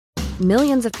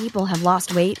Millions of people have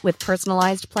lost weight with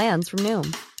personalized plans from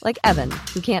Noom. Like Evan,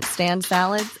 who can't stand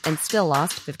salads and still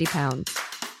lost 50 pounds.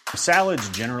 Salads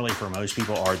generally for most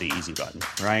people are the easy button,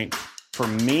 right? For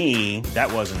me,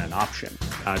 that wasn't an option.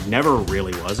 I never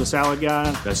really was a salad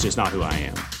guy. That's just not who I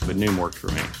am. But Noom worked for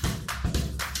me.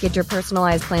 Get your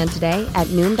personalized plan today at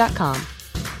Noom.com.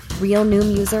 Real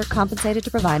Noom user compensated to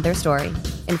provide their story.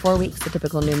 In 4 weeks, the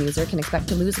typical Noom user can expect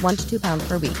to lose 1 to 2 pounds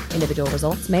per week. Individual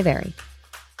results may vary.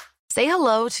 Say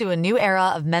hello to a new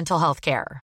era of mental health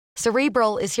care.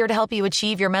 Cerebral is here to help you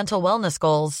achieve your mental wellness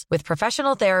goals with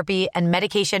professional therapy and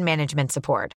medication management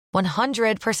support.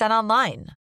 100% online.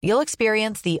 You'll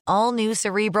experience the all-new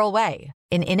Cerebral Way,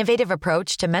 an innovative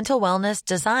approach to mental wellness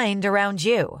designed around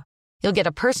you. You'll get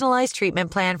a personalized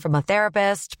treatment plan from a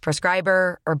therapist,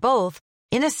 prescriber, or both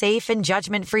in a safe and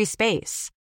judgment-free space.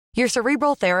 Your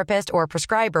Cerebral therapist or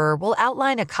prescriber will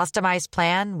outline a customized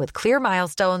plan with clear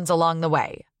milestones along the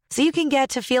way, so you can get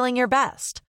to feeling your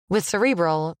best. With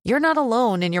Cerebral, you're not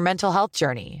alone in your mental health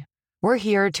journey. We're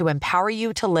here to empower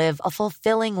you to live a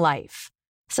fulfilling life.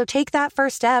 So take that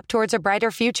first step towards a brighter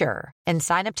future and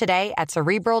sign up today at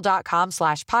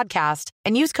Cerebral.com/podcast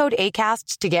and use code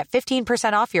ACAST to get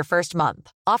 15% off your first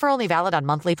month. Offer only valid on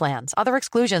monthly plans. Other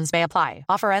exclusions may apply.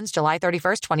 Offer ends July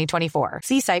 31st, 2024.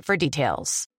 See site for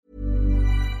details.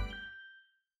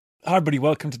 Hi everybody,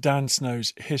 welcome to Dan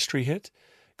Snow's History Hit.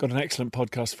 Got an excellent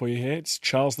podcast for you here. It's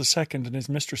Charles II and his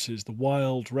mistresses, the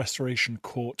wild restoration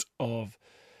court of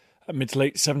mid to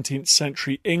late 17th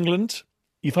century England.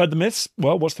 You've heard the myths.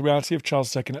 Well, what's the reality of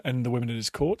Charles II and the women at his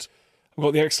court? I've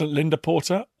got the excellent Linda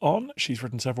Porter on. She's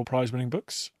written several prize-winning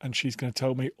books, and she's going to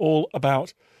tell me all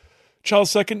about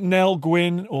Charles II, Nell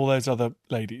Gwyn, all those other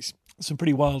ladies. Some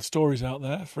pretty wild stories out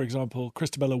there. For example,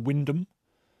 Christabella Wyndham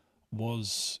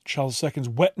was Charles II's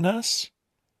wet nurse,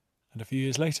 and a few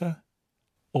years later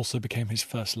also became his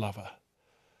first lover.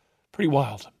 Pretty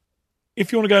wild.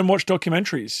 If you want to go and watch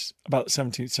documentaries about the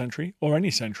 17th century, or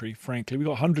any century, frankly, we've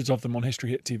got hundreds of them on History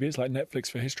Hit TV. It's like Netflix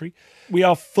for history. We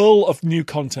are full of new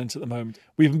content at the moment.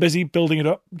 We've been busy building it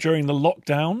up during the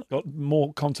lockdown. Got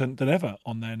more content than ever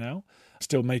on there now.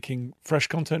 Still making fresh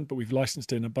content, but we've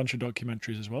licensed in a bunch of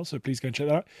documentaries as well. So please go and check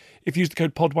that out. If you use the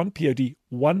code POD1,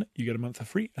 POD1, you get a month for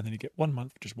free, and then you get 1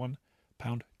 month for just £1,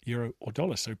 euro, or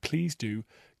dollar. So please do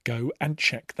go and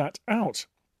check that out.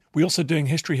 We're also doing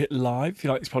History Hit Live. If you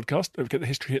like this podcast, don't forget the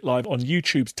History Hit Live on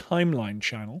YouTube's Timeline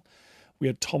channel. We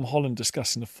had Tom Holland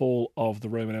discussing the fall of the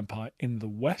Roman Empire in the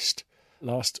West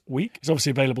last week. It's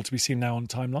obviously available to be seen now on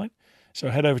Timeline.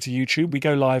 So head over to YouTube. We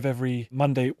go live every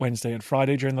Monday, Wednesday and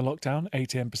Friday during the lockdown,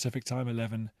 8 a.m. Pacific time,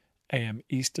 11 a.m.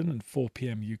 Eastern and 4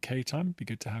 p.m. UK time. It'd be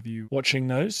good to have you watching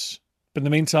those. But in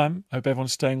the meantime, I hope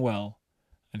everyone's staying well.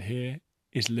 And here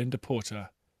is Linda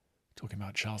Porter talking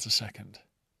about Charles II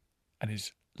and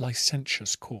his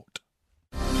licentious court.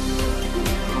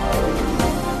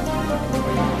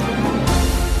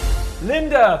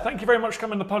 Linda, thank you very much for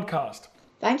coming on the podcast.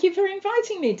 Thank you for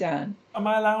inviting me, Dan. Am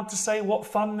I allowed to say what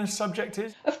fun this subject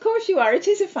is? Of course you are. It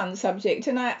is a fun subject,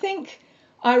 and I think,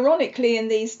 ironically, in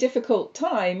these difficult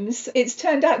times, it's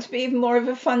turned out to be even more of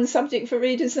a fun subject for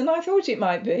readers than I thought it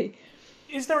might be.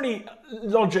 Is there any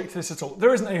logic to this at all?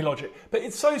 There isn't any logic, but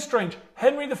it's so strange.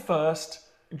 Henry I,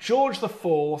 George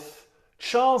IV,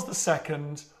 Charles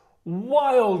II,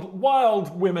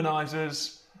 wild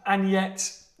womenizers, and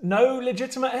yet no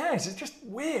legitimate heirs. It's just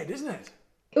weird, isn't it?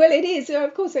 Well, it is.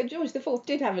 Of course, George IV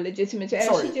did have a legitimate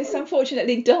heir. She just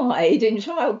unfortunately died in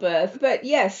childbirth. But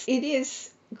yes, it is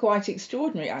quite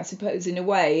extraordinary, I suppose, in a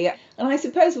way. And I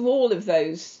suppose of all of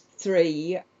those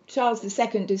three, Charles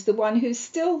II is the one who's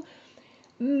still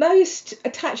most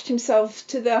attached himself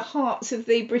to the hearts of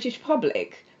the British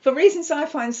public, for reasons I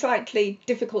find slightly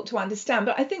difficult to understand,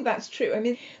 but I think that's true. I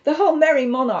mean, the whole Merry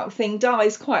Monarch thing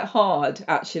dies quite hard,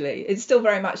 actually. It's still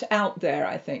very much out there,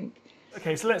 I think.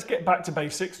 Okay, so let's get back to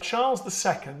basics. Charles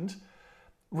II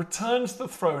returns to the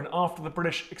throne after the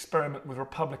British experiment with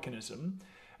republicanism.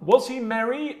 Was he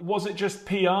merry? Was it just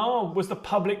PR? Was the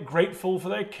public grateful for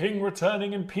their king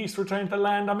returning and peace returning to the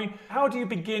land? I mean, how do you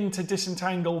begin to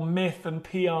disentangle myth and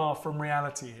PR from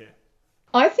reality here?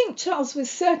 I think Charles was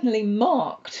certainly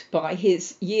marked by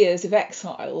his years of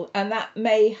exile, and that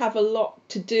may have a lot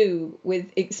to do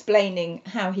with explaining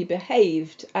how he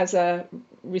behaved as a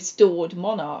restored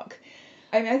monarch.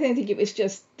 I mean, I don't think it was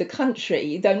just the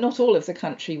country, though not all of the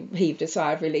country heaved a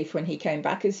sigh of relief when he came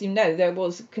back. As you know, there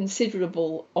was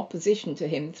considerable opposition to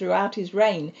him throughout his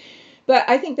reign. But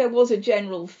I think there was a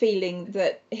general feeling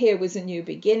that here was a new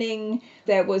beginning.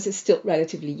 There was a still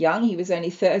relatively young, he was only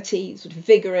 30, sort of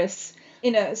vigorous,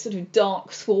 in a sort of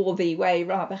dark, swarthy way,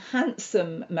 rather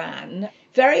handsome man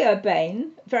Very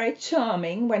urbane, very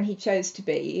charming when he chose to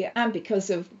be, and because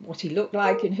of what he looked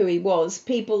like and who he was,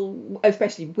 people,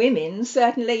 especially women,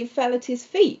 certainly fell at his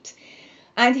feet.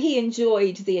 And he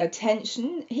enjoyed the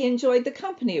attention, he enjoyed the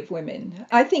company of women.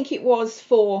 I think it was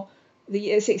for the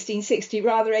year 1660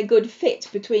 rather a good fit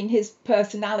between his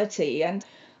personality and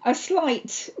a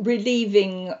slight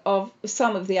relieving of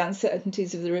some of the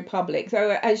uncertainties of the Republic.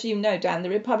 Though, as you know, Dan, the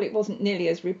Republic wasn't nearly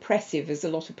as repressive as a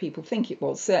lot of people think it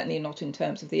was, certainly not in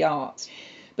terms of the arts.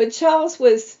 But Charles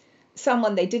was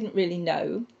someone they didn't really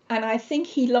know, and I think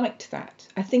he liked that.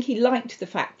 I think he liked the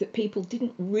fact that people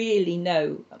didn't really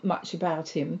know much about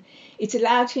him. It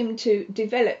allowed him to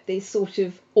develop this sort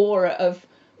of aura of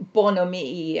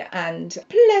bonhomie and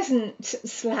pleasant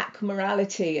slack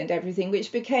morality and everything,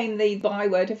 which became the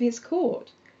byword of his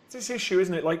court. It's this issue,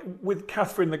 isn't it? Like with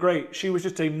Catherine the Great, she was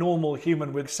just a normal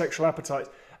human with sexual appetites,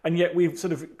 and yet we've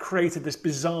sort of created this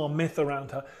bizarre myth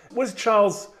around her. Was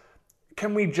Charles,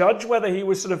 can we judge whether he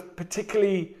was sort of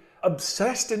particularly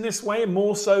obsessed in this way,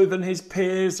 more so than his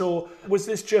peers, or was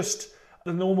this just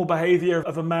the normal behaviour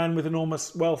of a man with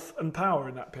enormous wealth and power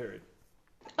in that period?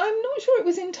 I'm not sure it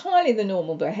was entirely the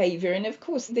normal behaviour, and of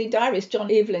course the diarist John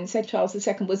Evelyn said Charles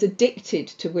II was addicted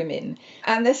to women,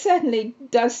 and there certainly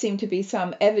does seem to be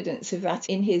some evidence of that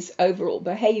in his overall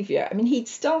behaviour. I mean, he'd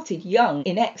started young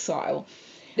in exile.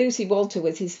 Lucy Walter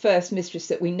was his first mistress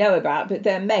that we know about, but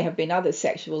there may have been other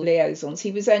sexual liaisons.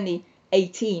 He was only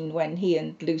 18 when he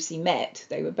and Lucy met.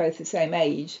 They were both the same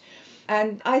age.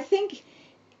 And I think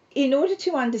in order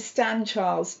to understand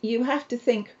Charles, you have to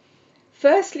think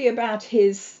firstly about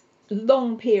his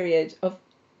long period of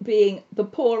being the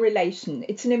poor relation.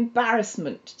 It's an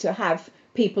embarrassment to have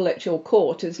people at your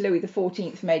court, as Louis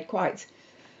XIV made quite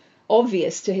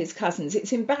obvious to his cousins.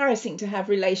 It's embarrassing to have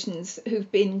relations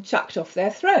who've been chucked off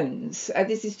their thrones.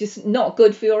 This is just not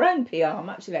good for your own PR,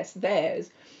 much less theirs.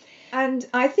 And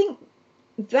I think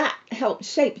that helped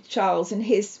shape Charles and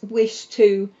his wish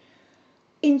to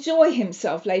enjoy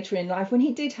himself later in life, when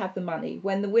he did have the money,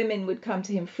 when the women would come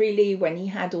to him freely, when he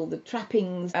had all the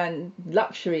trappings and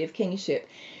luxury of kingship.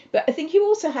 But I think you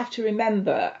also have to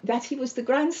remember that he was the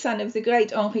grandson of the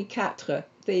great Henri IV,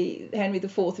 the Henry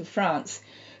IV of France,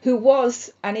 who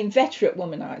was an inveterate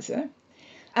womanizer.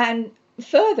 And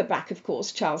further back, of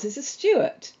course, Charles is a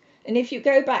Stuart. And if you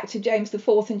go back to James IV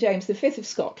and James V of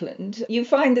Scotland, you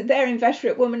find that they're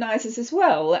inveterate womanizers as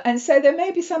well. And so there may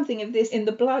be something of this in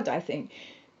the blood, I think.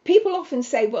 People often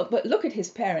say, well, but look at his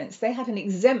parents. They had an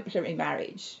exemplary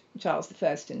marriage, Charles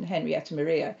I and Henrietta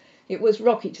Maria. It was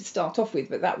rocky to start off with,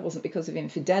 but that wasn't because of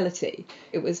infidelity.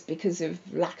 It was because of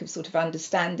lack of sort of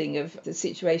understanding of the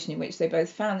situation in which they both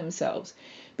found themselves.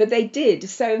 But they did.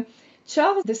 So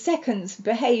Charles II's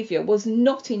behaviour was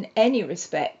not in any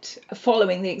respect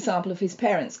following the example of his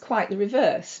parents, quite the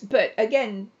reverse. But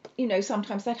again, you know,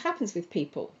 sometimes that happens with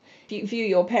people. If you view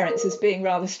your parents as being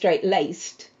rather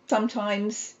straight-laced,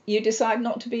 sometimes you decide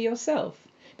not to be yourself.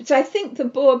 But I think the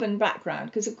Bourbon background,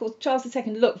 because of course Charles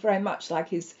II looked very much like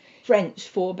his French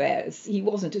forebears. He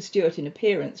wasn't a Stuart in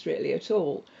appearance really at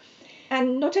all.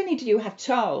 And not only did you have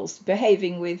Charles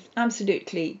behaving with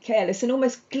absolutely careless and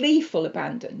almost gleeful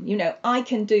abandon, you know, I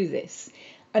can do this.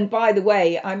 And by the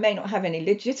way, I may not have any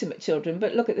legitimate children,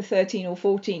 but look at the 13 or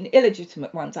 14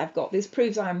 illegitimate ones I've got. This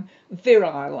proves I'm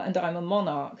virile and I'm a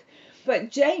monarch. But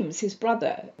James, his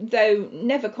brother, though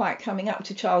never quite coming up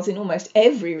to Charles in almost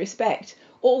every respect,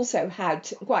 also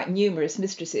had quite numerous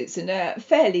mistresses and a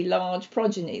fairly large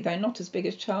progeny, though not as big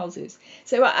as Charles's.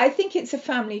 So I think it's a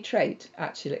family trait,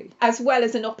 actually, as well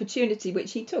as an opportunity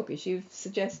which he took, as you've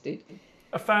suggested.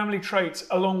 A family trait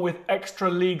along with extra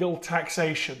legal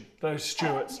taxation, those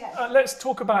Stuarts. Yes. Let's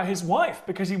talk about his wife,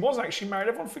 because he was actually married.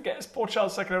 Everyone forgets poor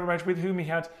Charles II ever married, with whom he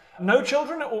had no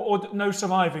children or no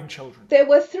surviving children. There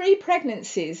were 3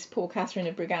 pregnancies, poor Catherine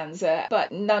of Braganza,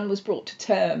 but none was brought to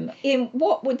term. In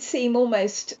what would seem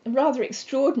almost rather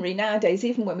extraordinary nowadays,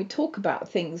 even when we talk about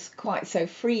things quite so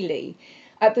freely,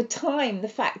 at the time, the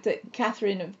fact that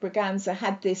Catherine of Braganza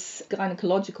had this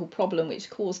gynecological problem which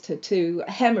caused her to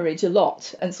hemorrhage a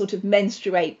lot and sort of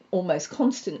menstruate almost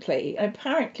constantly. And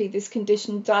apparently this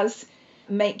condition does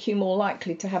make you more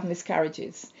likely to have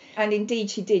miscarriages. And indeed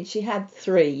she did. She had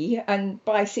 3. And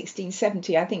by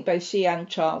 1670, I think both she and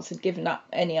Charles had given up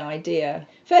any idea,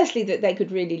 firstly, that they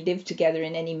could really live together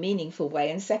in any meaningful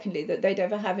way, and secondly, that they'd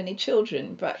ever have any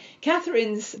children. But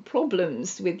Catherine's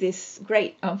problems with this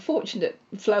great unfortunate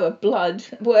flow of blood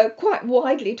were quite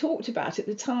widely talked about at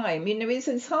the time. You know,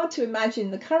 it's hard to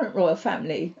imagine the current royal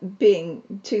family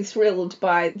being too thrilled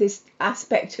by this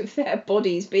aspect of their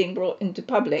bodies being brought into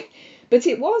public. But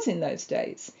it was in those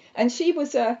days. And she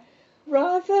was a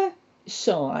rather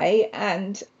shy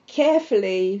and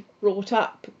carefully brought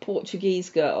up Portuguese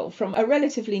girl from a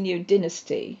relatively new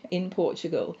dynasty in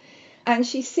Portugal. And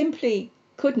she simply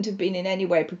couldn't have been in any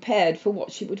way prepared for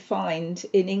what she would find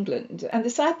in England. And the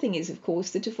sad thing is, of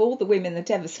course, that of all the women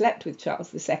that ever slept with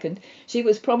Charles II, she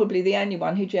was probably the only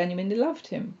one who genuinely loved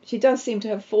him. She does seem to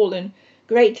have fallen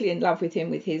greatly in love with him,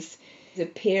 with his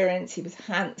appearance. He was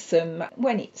handsome.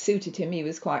 When it suited him, he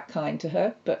was quite kind to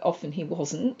her, but often he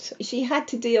wasn't. She had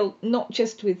to deal not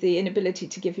just with the inability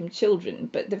to give him children,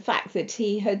 but the fact that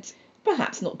he had,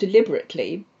 perhaps not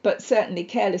deliberately, but certainly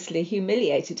carelessly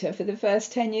humiliated her for the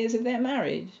first 10 years of their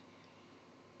marriage.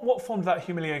 What form did that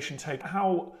humiliation take?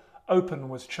 How open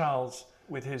was Charles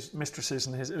with his mistresses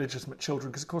and his illegitimate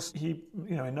children? Because, of course, he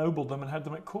ennobled them and had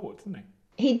them at court, didn't he?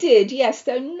 He did, yes,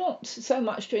 though not so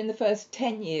much during the first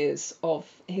 10 years of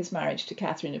his marriage to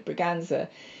Catherine of Braganza.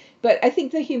 But I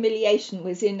think the humiliation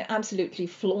was in absolutely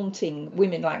flaunting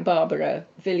women like Barbara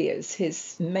Villiers,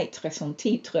 his maîtresse en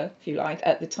titre, if you like,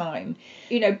 at the time.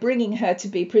 Bringing her to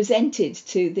be presented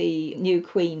to the new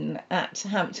queen at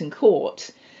Hampton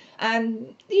Court.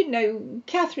 And,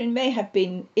 Catherine may have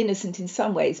been innocent in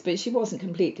some ways, but she wasn't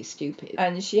completely stupid.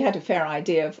 And she had a fair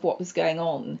idea of what was going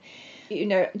on.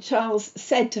 Charles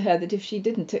said to her that if she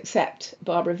didn't accept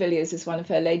Barbara Villiers as one of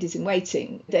her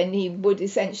ladies-in-waiting, then he would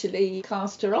essentially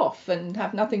cast her off and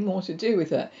have nothing more to do with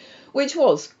her, which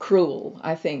was cruel,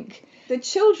 I think. The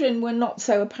children were not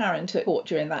so apparent at court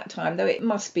during that time, though it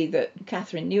must be that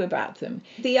Catherine knew about them.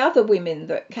 The other women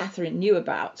that Catherine knew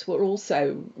about were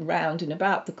also round and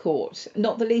about the court,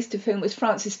 not the least of whom was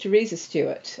Frances Teresa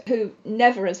Stuart, who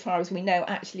never, as far as we know,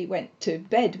 actually went to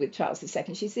bed with Charles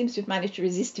II. She seems to have managed to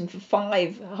resist him for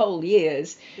 5 whole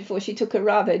years before she took a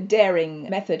rather daring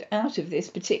method out of this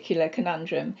particular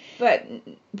conundrum. But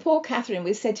poor Catherine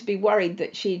was said to be worried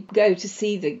that she'd go to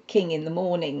see the king in the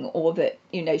morning, or that,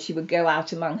 she would go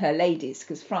out among her ladies,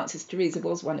 because Frances Teresa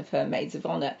was one of her maids of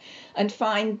honour, and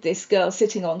find this girl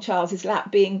sitting on Charles's lap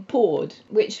being poured,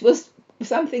 which was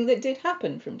something that did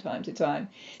happen from time to time.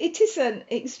 It is an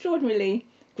extraordinarily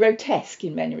grotesque,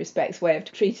 in many respects, way of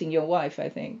treating your wife, I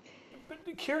think.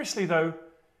 But curiously, though,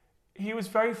 he was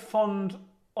very fond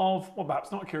of, well,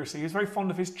 perhaps not curiously, he was very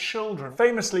fond of his children.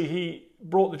 Famously, he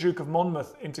brought the Duke of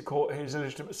Monmouth into court, his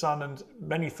illegitimate son, and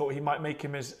many thought he might make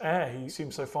him his heir. He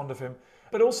seemed so fond of him.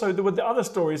 But also there were the other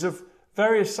stories of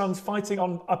various sons fighting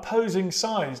on opposing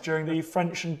sides during the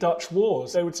French and Dutch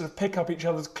wars. They would sort of pick up each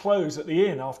other's clothes at the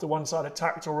inn after one side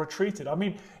attacked or retreated. I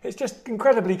mean, it's just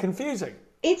incredibly confusing.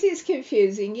 It is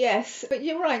confusing, yes. But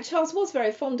you're right, Charles was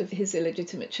very fond of his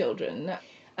illegitimate children.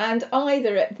 And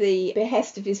either at the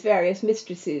behest of his various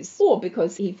mistresses or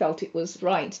because he felt it was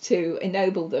right to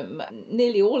ennoble them,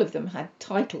 nearly all of them had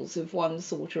titles of one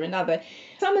sort or another.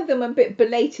 Some of them a bit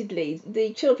belatedly.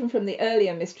 The children from the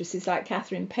earlier mistresses like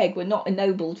Catherine Pegg were not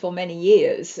ennobled for many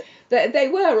years. They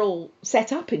were all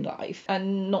set up in life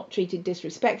and not treated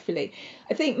disrespectfully.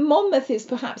 I think Monmouth is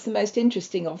perhaps the most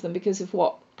interesting of them because of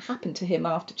what happened to him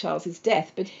after Charles's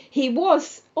death, but he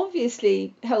was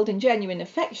obviously held in genuine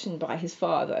affection by his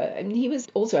father. I mean, he was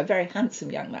also a very handsome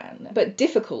young man, but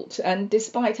difficult, and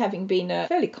despite having been a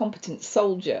fairly competent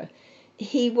soldier,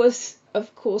 he was,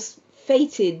 of course,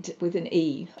 fated with an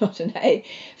E, not an A,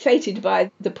 fated by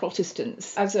the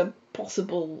Protestants as a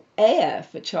possible heir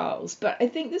for Charles. But I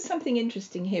think there's something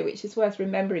interesting here which is worth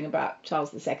remembering about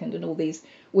Charles II and all these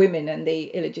women and the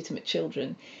illegitimate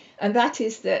children. And that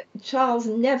is that Charles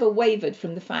never wavered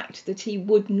from the fact that he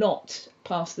would not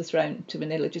pass the throne to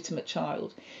an illegitimate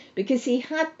child, because he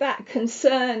had that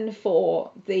concern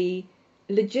for the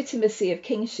legitimacy of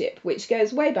kingship, which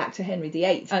goes way back to Henry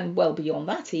VIII and well beyond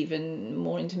that, even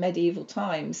more into medieval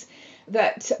times,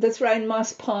 that the throne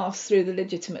must pass through the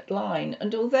legitimate line.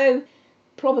 And although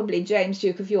probably James,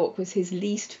 Duke of York, was his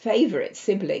least favourite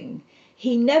sibling,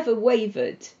 he never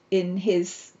wavered in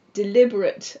his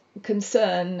deliberate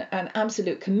concern and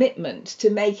absolute commitment to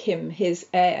make him his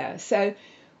heir. So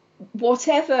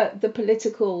whatever the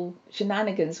political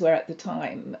shenanigans were at the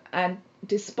time, and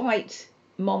despite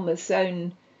Monmouth's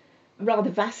own rather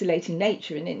vacillating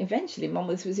nature, and eventually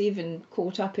Monmouth was even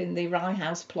caught up in the Rye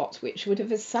House plot, which would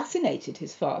have assassinated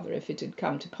his father if it had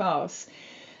come to pass.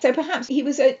 So perhaps he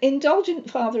was an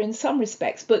indulgent father in some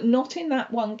respects, but not in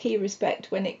that one key respect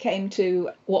when it came to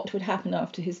what would happen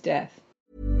after his death.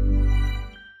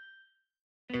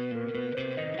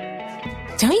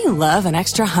 Don't you love an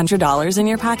extra $100 in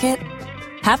your pocket?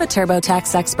 Have a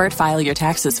TurboTax expert file your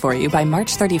taxes for you by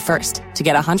March 31st to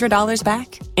get $100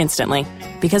 back instantly.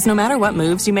 Because no matter what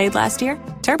moves you made last year,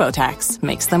 TurboTax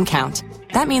makes them count.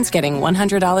 That means getting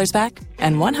 $100 back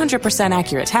and 100%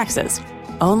 accurate taxes,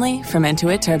 only from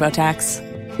Intuit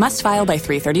TurboTax. Must file by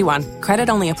 3/31. Credit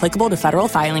only applicable to federal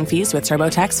filing fees with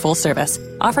TurboTax full service.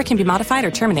 Offer can be modified or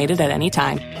terminated at any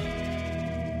time.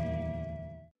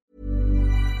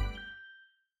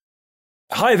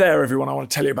 Hi there, everyone. I want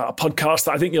to tell you about a podcast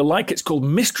that I think you'll like. It's called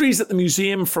Mysteries at the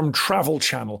Museum from Travel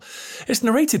Channel. It's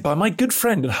narrated by my good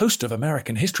friend and host of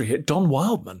American History Hit, Don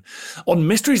Wildman. On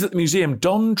Mysteries at the Museum,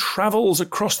 Don travels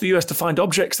across the US to find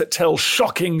objects that tell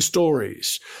shocking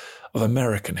stories of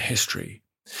American history.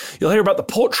 You'll hear about the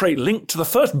portrait linked to the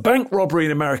first bank robbery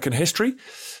in American history,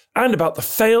 and about the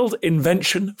failed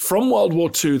invention from World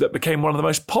War II that became one of the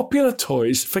most popular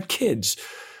toys for kids.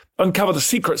 Uncover the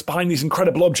secrets behind these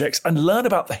incredible objects and learn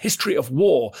about the history of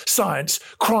war, science,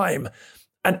 crime,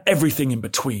 and everything in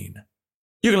between.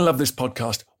 You're going to love this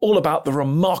podcast, all about the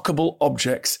remarkable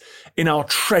objects in our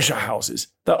treasure houses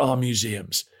that are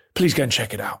museums. Please go and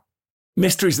check it out.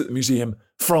 Mysteries at the Museum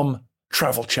from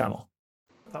Travel Channel.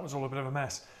 That was all a bit of a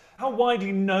mess. How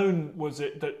widely known was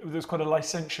it that there was quite a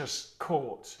licentious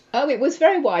court? Oh, it was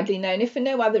very widely known, if for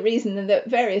no other reason than that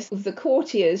various of the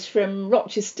courtiers from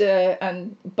Rochester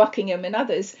and Buckingham and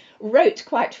others wrote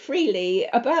quite freely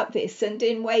about this, and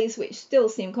in ways which still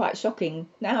seem quite shocking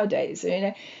nowadays.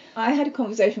 I had a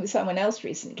conversation with someone else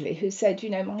recently who said,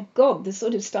 my God, the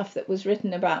sort of stuff that was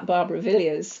written about Barbara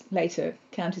Villiers, later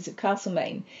Countess of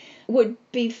Castlemaine, would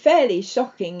be fairly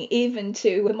shocking even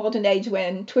to a modern age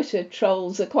when Twitter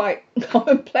trolls are quite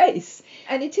commonplace.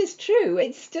 And it is true,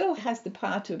 it still has the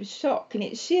power to shock, and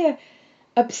it's sheer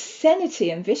obscenity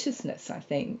and viciousness, I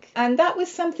think. And that was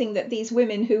something that these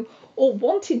women who all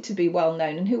wanted to be well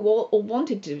known and who all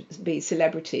wanted to be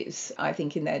celebrities, I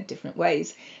think, in their different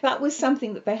ways, that was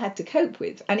something that they had to cope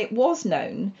with. And it was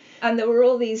known. And there were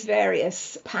all these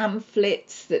various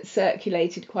pamphlets that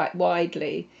circulated quite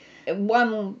widely.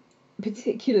 One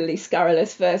particularly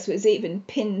scurrilous verse was even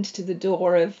pinned to the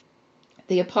door of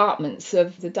the apartments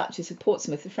of the Duchess of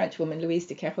Portsmouth, the Frenchwoman Louise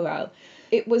de Keroualle.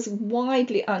 It was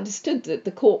widely understood that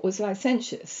the court was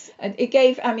licentious, and it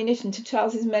gave ammunition to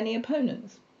Charles's many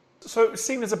opponents. So it was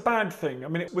seen as a bad thing.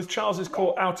 Was Charles's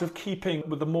court out of keeping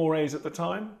with the mores at the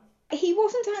time? He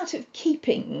wasn't out of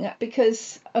keeping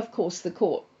because, of course, the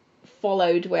court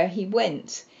followed where he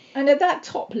went. And at that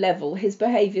top level, his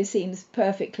behaviour seems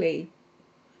perfectly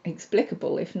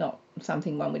explicable, if not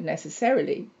something one would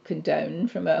necessarily condone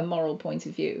from a moral point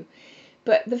of view.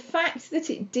 But the fact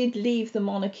that it did leave the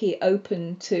monarchy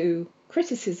open to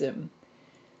criticism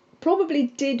probably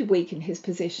did weaken his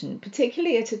position,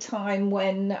 particularly at a time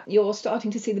when you're starting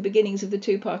to see the beginnings of the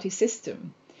two-party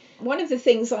system. One of the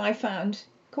things I found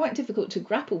quite difficult to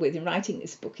grapple with in writing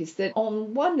this book is that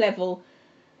on one level,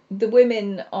 the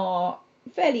women are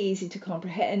fairly easy to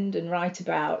comprehend and write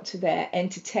about. They're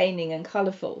entertaining and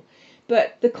colourful.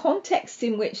 But the context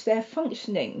in which they're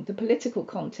functioning, the political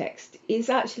context,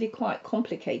 is actually quite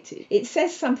complicated. It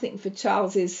says something for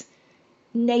Charles's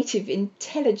native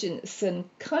intelligence and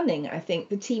cunning, I think,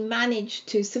 that he managed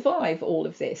to survive all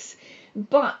of this.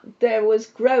 But there was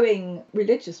growing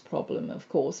religious problem, of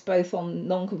course, both on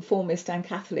nonconformist and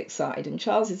Catholic side, and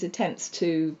Charles's attempts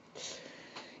to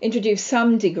introduce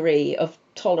some degree of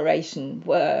toleration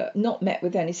were not met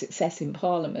with any success in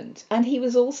Parliament. And he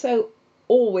was also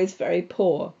always very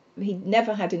poor. He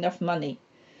never had enough money.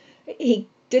 He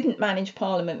didn't manage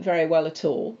Parliament very well at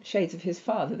all. Shades of his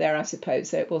father there, I suppose,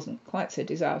 so it wasn't quite so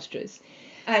disastrous.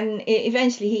 And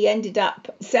eventually he ended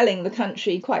up selling the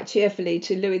country quite cheerfully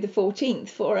to Louis XIV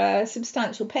for a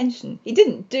substantial pension. He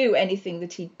didn't do anything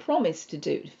that he'd promised to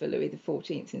do for Louis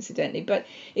XIV, incidentally, but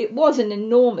it was an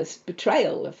enormous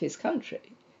betrayal of his country.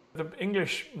 The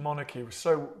English monarchy was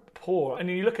so poor, and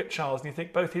you look at Charles and you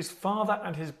think both his father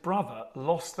and his brother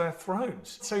lost their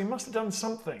thrones. So he must have done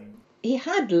something. He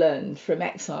had learned from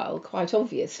exile, quite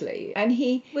obviously, and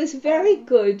he was very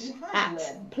good at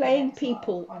playing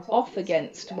people off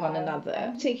against one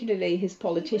another, particularly his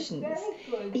politicians.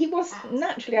 He was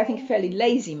naturally, I think, a fairly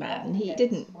lazy man. He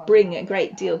didn't bring a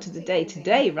great deal to the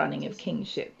day-to-day running of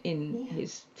kingship in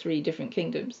his 3 different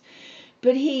kingdoms.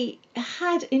 But he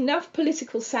had enough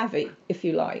political savvy, if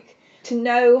you like, to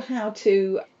know how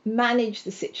to manage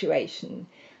the situation.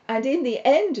 And in the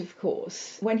end, of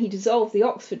course, when he dissolved the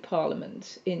Oxford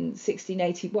Parliament in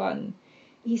 1681,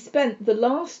 he spent the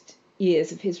last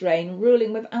years of his reign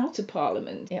ruling without a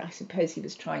parliament. I suppose he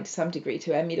was trying to some degree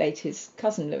to emulate his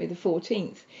cousin Louis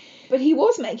XIV. But he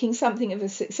was making something of a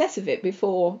success of it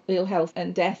before ill health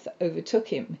and death overtook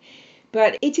him.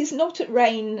 But it is not a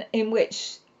reign in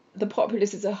which the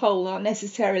populace as a whole are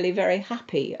necessarily very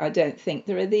happy, I don't think.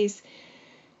 There are these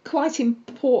quite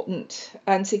important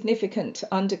and significant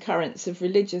undercurrents of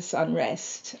religious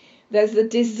unrest. There's the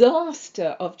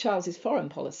disaster of Charles's foreign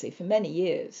policy for many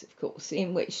years, of course,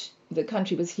 in which the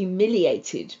country was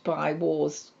humiliated by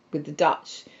wars with the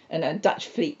Dutch, and a Dutch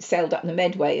fleet sailed up the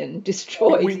Medway and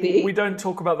destroyed We don't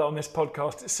talk about that on this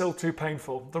podcast. It's still too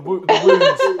painful. The wounds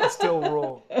are still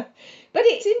raw. But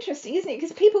it's interesting, isn't it?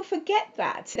 Because people forget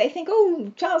that. They think,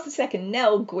 oh, Charles II,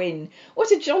 Nell Gwyn,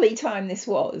 what a jolly time this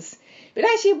was. But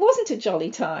actually, it wasn't a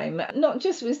jolly time. Not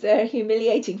just was there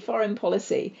humiliating foreign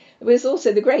policy, there was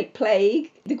also the Great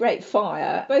Plague, the Great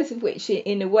Fire, both of which,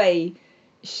 in a way,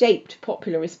 shaped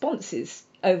popular responses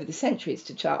over the centuries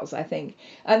to Charles, I think.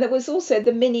 And there was also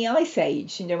the mini ice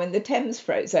age, when the Thames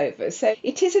froze over. So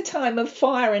it is a time of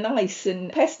fire and ice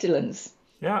and pestilence.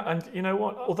 Yeah, and you know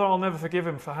what? Although I'll never forgive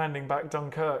him for handing back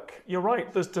Dunkirk, you're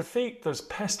right. There's defeat, there's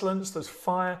pestilence, there's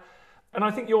fire. And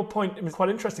I think your point is quite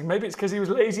interesting. Maybe it's because he was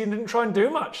lazy and didn't try and do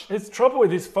much. His trouble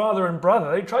with his father and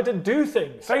brother, they tried to do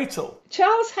things. Fatal.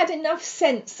 Charles had enough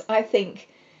sense, I think,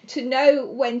 to know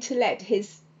when to let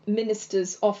his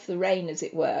ministers off the rein, as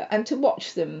it were, and to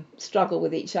watch them struggle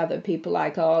with each other, people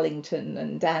like Arlington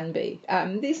and Danby.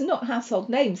 These are not household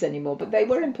names anymore, but they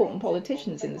were important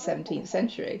politicians in the 17th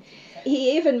century.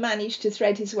 He even managed to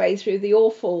thread his way through the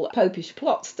awful Popish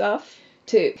plot stuff,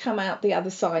 to come out the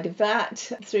other side of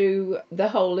that through the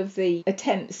whole of the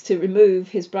attempts to remove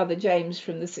his brother James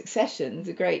from the succession,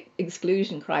 the great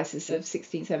exclusion crisis of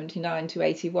 1679 to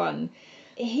 81.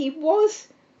 He was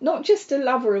not just a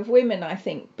lover of women, I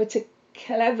think, but a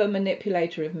clever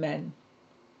manipulator of men.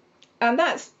 And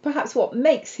that's perhaps what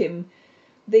makes him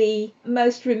the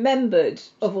most remembered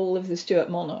of all of the Stuart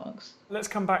monarchs. Let's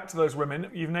come back to those women.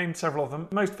 You've named several of them.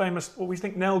 Most famous, we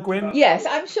think Nell Gwyn. Yes,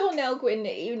 I'm sure Nell Gwyn,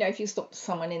 if you stopped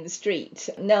someone in the street,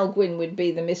 Nell Gwyn would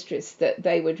be the mistress that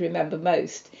they would remember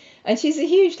most. And she's a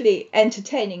hugely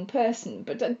entertaining person,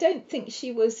 but I don't think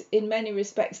she was, in many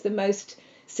respects, the most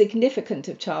significant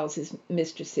of Charles's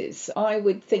mistresses. I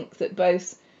would think that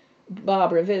both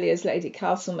Barbara Villiers, Lady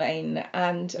Castlemaine,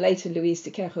 and later Louise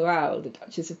de Keroualle, the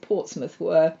Duchess of Portsmouth,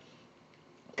 were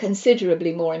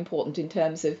considerably more important in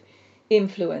terms of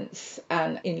influence,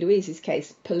 and in Louise's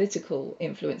case, political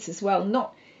influence as well.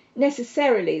 Not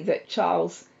necessarily that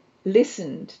Charles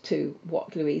listened to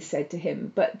what Louise said to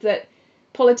him, but that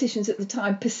politicians at the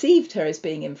time perceived her as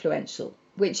being influential,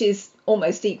 which is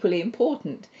almost equally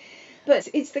important. But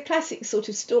it's the classic sort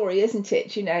of story, isn't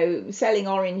it? Selling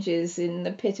oranges in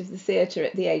the pit of the theatre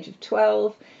at the age of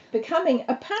 12, becoming,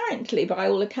 apparently, by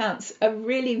all accounts, a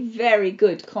really very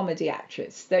good comedy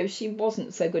actress, though she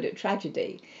wasn't so good at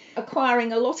tragedy,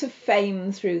 acquiring a lot of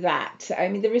fame through that. I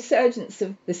mean, the resurgence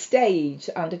of the stage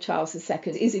under Charles II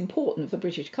is important for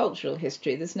British cultural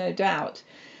history, there's no doubt.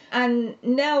 And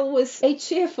Nell was a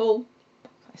cheerful,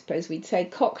 I suppose we'd say,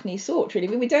 Cockney sort, really.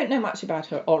 I mean, we don't know much about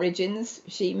her origins.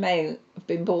 She may have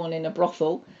been born in a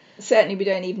brothel. Certainly, we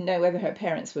don't even know whether her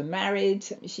parents were married.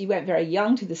 She went very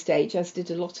young to the stage, as did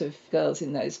a lot of girls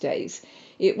in those days.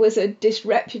 It was a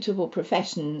disreputable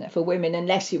profession for women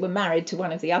unless you were married to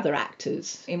one of the other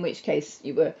actors, in which case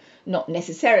you were not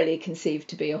necessarily conceived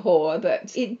to be a whore,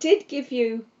 but it did give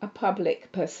you a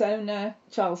public persona.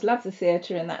 Charles loved the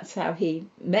theatre, and that's how he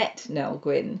met Nell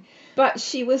Gwyn. But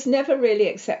she was never really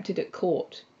accepted at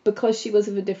court because she was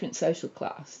of a different social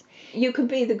class. You can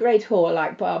be the great whore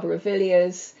like Barbara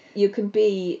Villiers. You can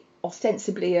be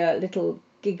ostensibly a little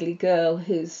giggly girl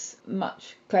who's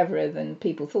much cleverer than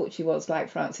people thought she was, like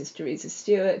Frances Teresa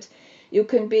Stuart. You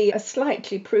can be a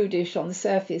slightly prudish on the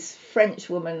surface French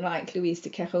woman like Louise de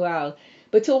Keroualle.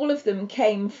 But all of them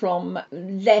came from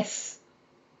less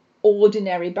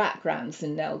ordinary backgrounds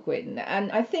than Nell Gwyn.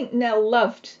 And I think Nell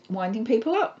loved winding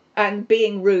people up and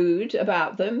being rude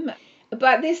about them.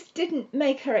 But this didn't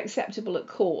make her acceptable at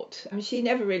court. I mean, she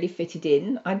never really fitted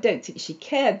in. I don't think she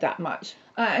cared that much.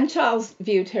 And Charles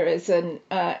viewed her as an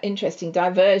interesting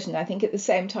diversion, I think, at the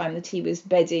same time that he was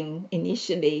bedding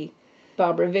initially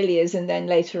Barbara Villiers and then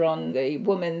later on the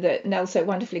woman that Nell so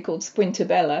wonderfully called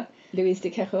Squintabella, Louise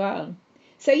de Keroualle.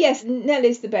 So yes, Nell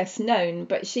is the best known,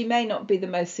 but she may not be the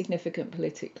most significant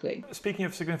politically. Speaking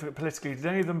of significant politically, did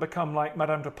any of them become like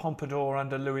Madame de Pompadour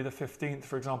under Louis XV,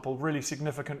 for example, really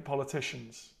significant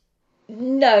politicians?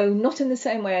 No, not in the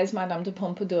same way as Madame de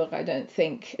Pompadour, I don't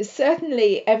think.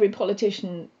 Certainly every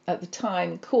politician at the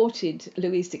time courted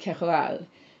Louise de Keroualle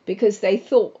because they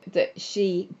thought that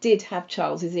she did have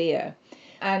Charles's ear.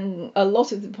 And a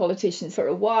lot of the politicians, for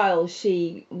a while,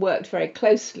 she worked very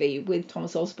closely with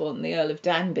Thomas Osborne, the Earl of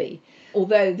Danby,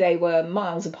 although they were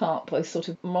miles apart, both sort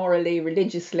of morally,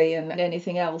 religiously and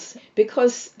anything else,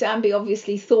 because Danby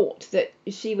obviously thought that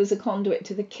she was a conduit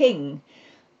to the king.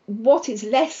 What is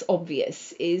less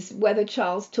obvious is whether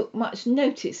Charles took much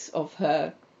notice of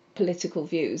her political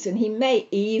views, and he may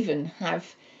even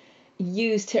have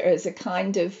used her as a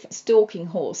kind of stalking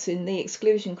horse in the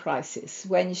exclusion crisis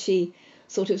when she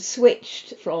sort of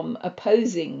switched from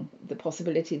opposing the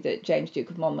possibility that James Duke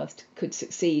of Monmouth could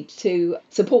succeed to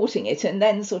supporting it, and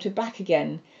then sort of back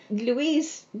again.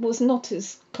 Louise was not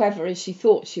as clever as she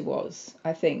thought she was,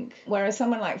 I think, whereas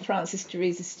someone like Frances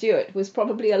Teresa Stuart was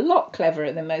probably a lot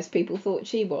cleverer than most people thought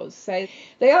she was. So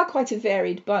they are quite a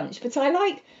varied bunch. But I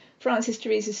like Frances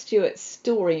Teresa Stuart's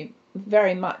story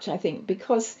very much, I think,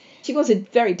 because she was a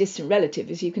very distant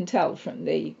relative, as you can tell from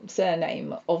the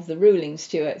surname, of the ruling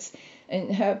Stuarts.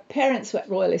 And her parents were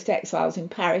royalist exiles in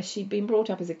Paris. She'd been brought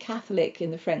up as a Catholic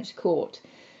in the French court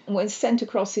and was sent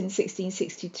across in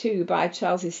 1662 by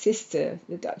Charles's sister,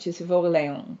 the Duchess of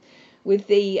Orléans, with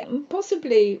the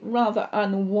possibly rather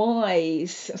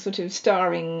unwise sort of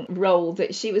starring role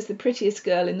that she was the prettiest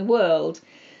girl in the world.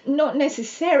 Not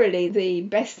necessarily the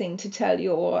best thing to tell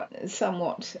your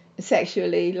somewhat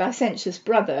sexually licentious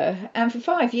brother. And for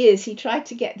 5 years he tried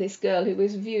to get this girl, who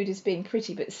was viewed as being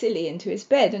pretty but silly, into his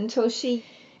bed, until she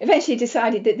eventually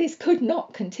decided that this could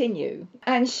not continue.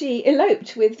 And she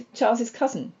eloped with Charles's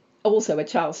cousin, also a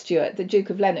Charles Stuart, the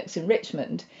Duke of Lennox and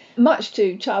Richmond. Much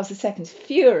to Charles II's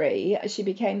fury, she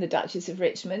became the Duchess of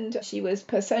Richmond. She was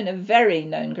persona very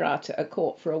non grata at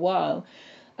court for a while.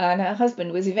 And her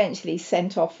husband was eventually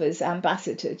sent off as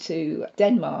ambassador to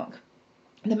Denmark.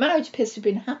 The marriage appears to have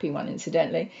been a happy one,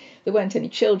 incidentally. There weren't any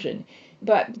children.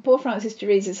 But poor Frances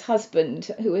Teresa's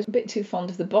husband, who was a bit too fond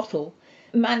of the bottle,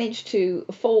 managed to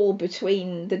fall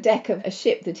between the deck of a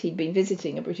ship that he'd been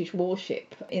visiting, a British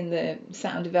warship, in the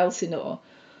Sound of Elsinore,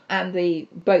 and the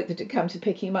boat that had come to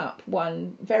pick him up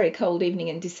one very cold evening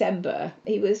in December.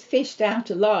 He was fished out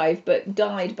alive, but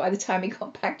died by the time he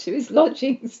got back to his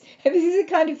lodgings. This is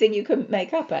the kind of thing you couldn't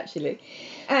make up, actually.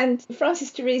 And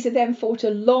Frances Teresa then fought a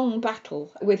long battle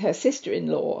with her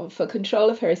sister-in-law for control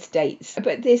of her estates.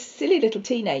 But this silly little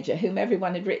teenager, whom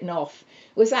everyone had written off,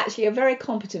 was actually a very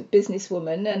competent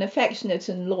businesswoman, an affectionate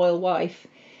and loyal wife.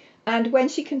 And when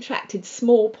she contracted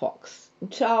smallpox,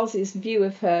 Charles's view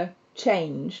of her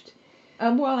changed.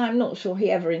 And while I'm not sure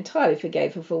he ever entirely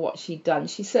forgave her for what she'd done,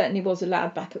 she certainly was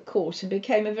allowed back at court and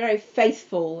became a very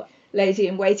faithful lady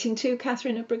in waiting to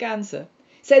Catherine of Braganza.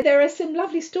 So there are some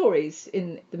lovely stories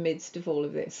in the midst of all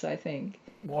of this, I think.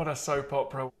 What a soap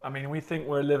opera. I mean, we think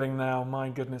we're living now, my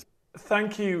goodness.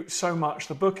 Thank you so much.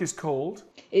 The book is called?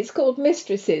 It's called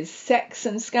Mistresses, Sex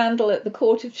and Scandal at the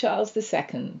Court of Charles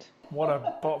II. What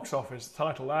a box office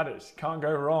title that is. Can't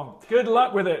go wrong. Good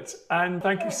luck with it. And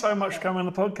thank you so much for coming on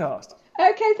the podcast.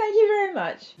 Okay, thank you very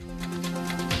much.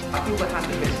 I feel the hand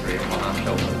of history upon our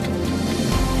shoulders.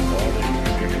 All the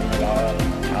information about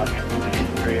the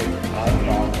history of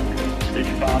songs,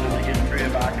 this part of the history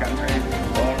of our country,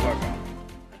 all work on.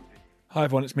 Hi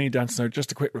everyone, it's me, Dan Snow.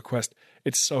 Just a quick request.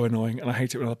 It's so annoying and I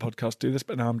hate it when other podcasts do this,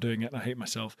 but now I'm doing it and I hate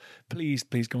myself. Please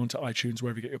go onto iTunes,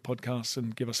 wherever you get your podcasts,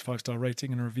 and give us a 5-star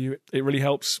rating and a review. It really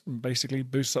helps, basically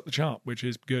boosts up the chart, which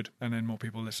is good, and then more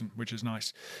people listen, which is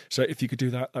nice. So if you could do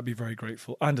that, I'd be very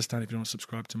grateful. I understand if you don't want to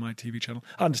subscribe to my TV channel.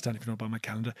 I understand if you don't buy my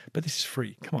calendar, but this is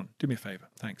free. Come on, do me a favour.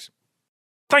 Thanks.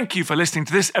 Thank you for listening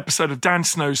to this episode of Dan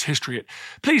Snow's History Hit.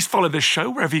 Please follow this show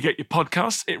wherever you get your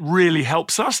podcasts. It really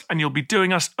helps us and you'll be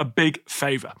doing us a big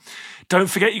favour. Don't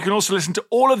forget you can also listen to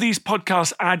all of these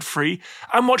podcasts ad-free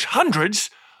and watch hundreds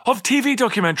of TV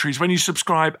documentaries when you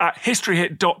subscribe at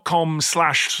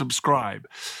historyhit.com/subscribe.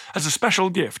 As a special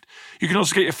gift, you can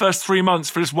also get your first 3 months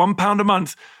for just £1 a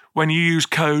month when you use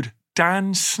code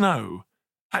DANSNOW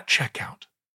at checkout.